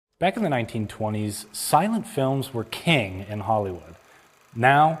Back in the 1920s, silent films were king in Hollywood.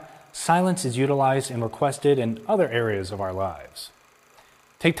 Now, silence is utilized and requested in other areas of our lives.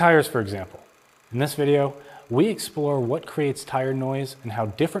 Take tires, for example. In this video, we explore what creates tire noise and how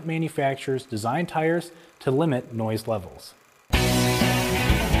different manufacturers design tires to limit noise levels.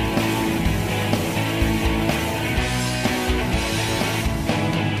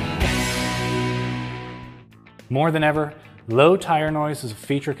 More than ever, low tire noise is a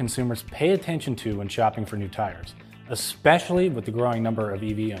feature consumers pay attention to when shopping for new tires, especially with the growing number of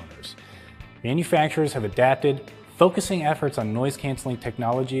EV owners. Manufacturers have adapted, focusing efforts on noise-canceling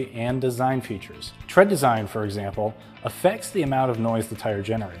technology and design features. Tread design, for example, affects the amount of noise the tire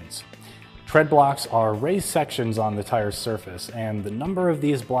generates. Tread blocks are raised sections on the tire's surface, and the number of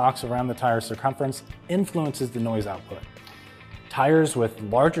these blocks around the tire's circumference influences the noise output. Tires with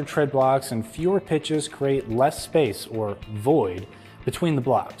larger tread blocks and fewer pitches create less space, or void, between the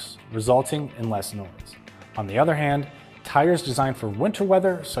blocks, resulting in less noise. On the other hand, tires designed for winter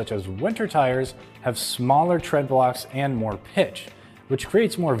weather, such as winter tires, have smaller tread blocks and more pitch, which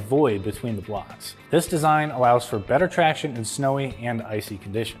creates more void between the blocks. This design allows for better traction in snowy and icy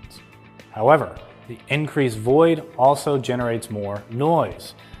conditions. However, the increased void also generates more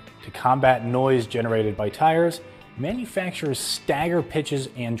noise. To combat noise generated by tires, manufacturers stagger pitches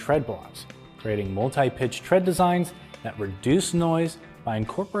and tread blocks, creating multi-pitch tread designs that reduce noise by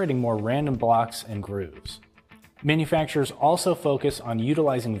incorporating more random blocks and grooves. Manufacturers also focus on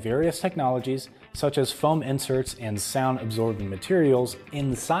utilizing various technologies such as foam inserts and sound-absorbing materials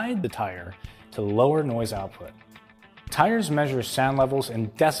inside the tire to lower noise output. Tires measure sound levels in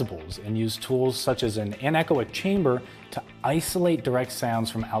decibels and use tools such as an anechoic chamber to isolate direct sounds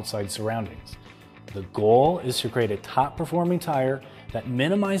from outside surroundings. The goal is to create a top-performing tire that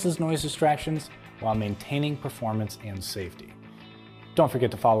minimizes noise distractions while maintaining performance and safety. Don't forget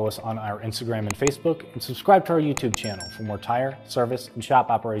to follow us on our Instagram and Facebook, and subscribe to our YouTube channel for more tire, service, and shop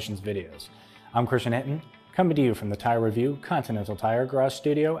operations videos. I'm Christian Hinton, coming to you from the Tire Review Continental Tire Garage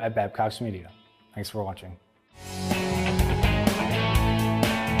Studio at Babcock's Media. Thanks for watching.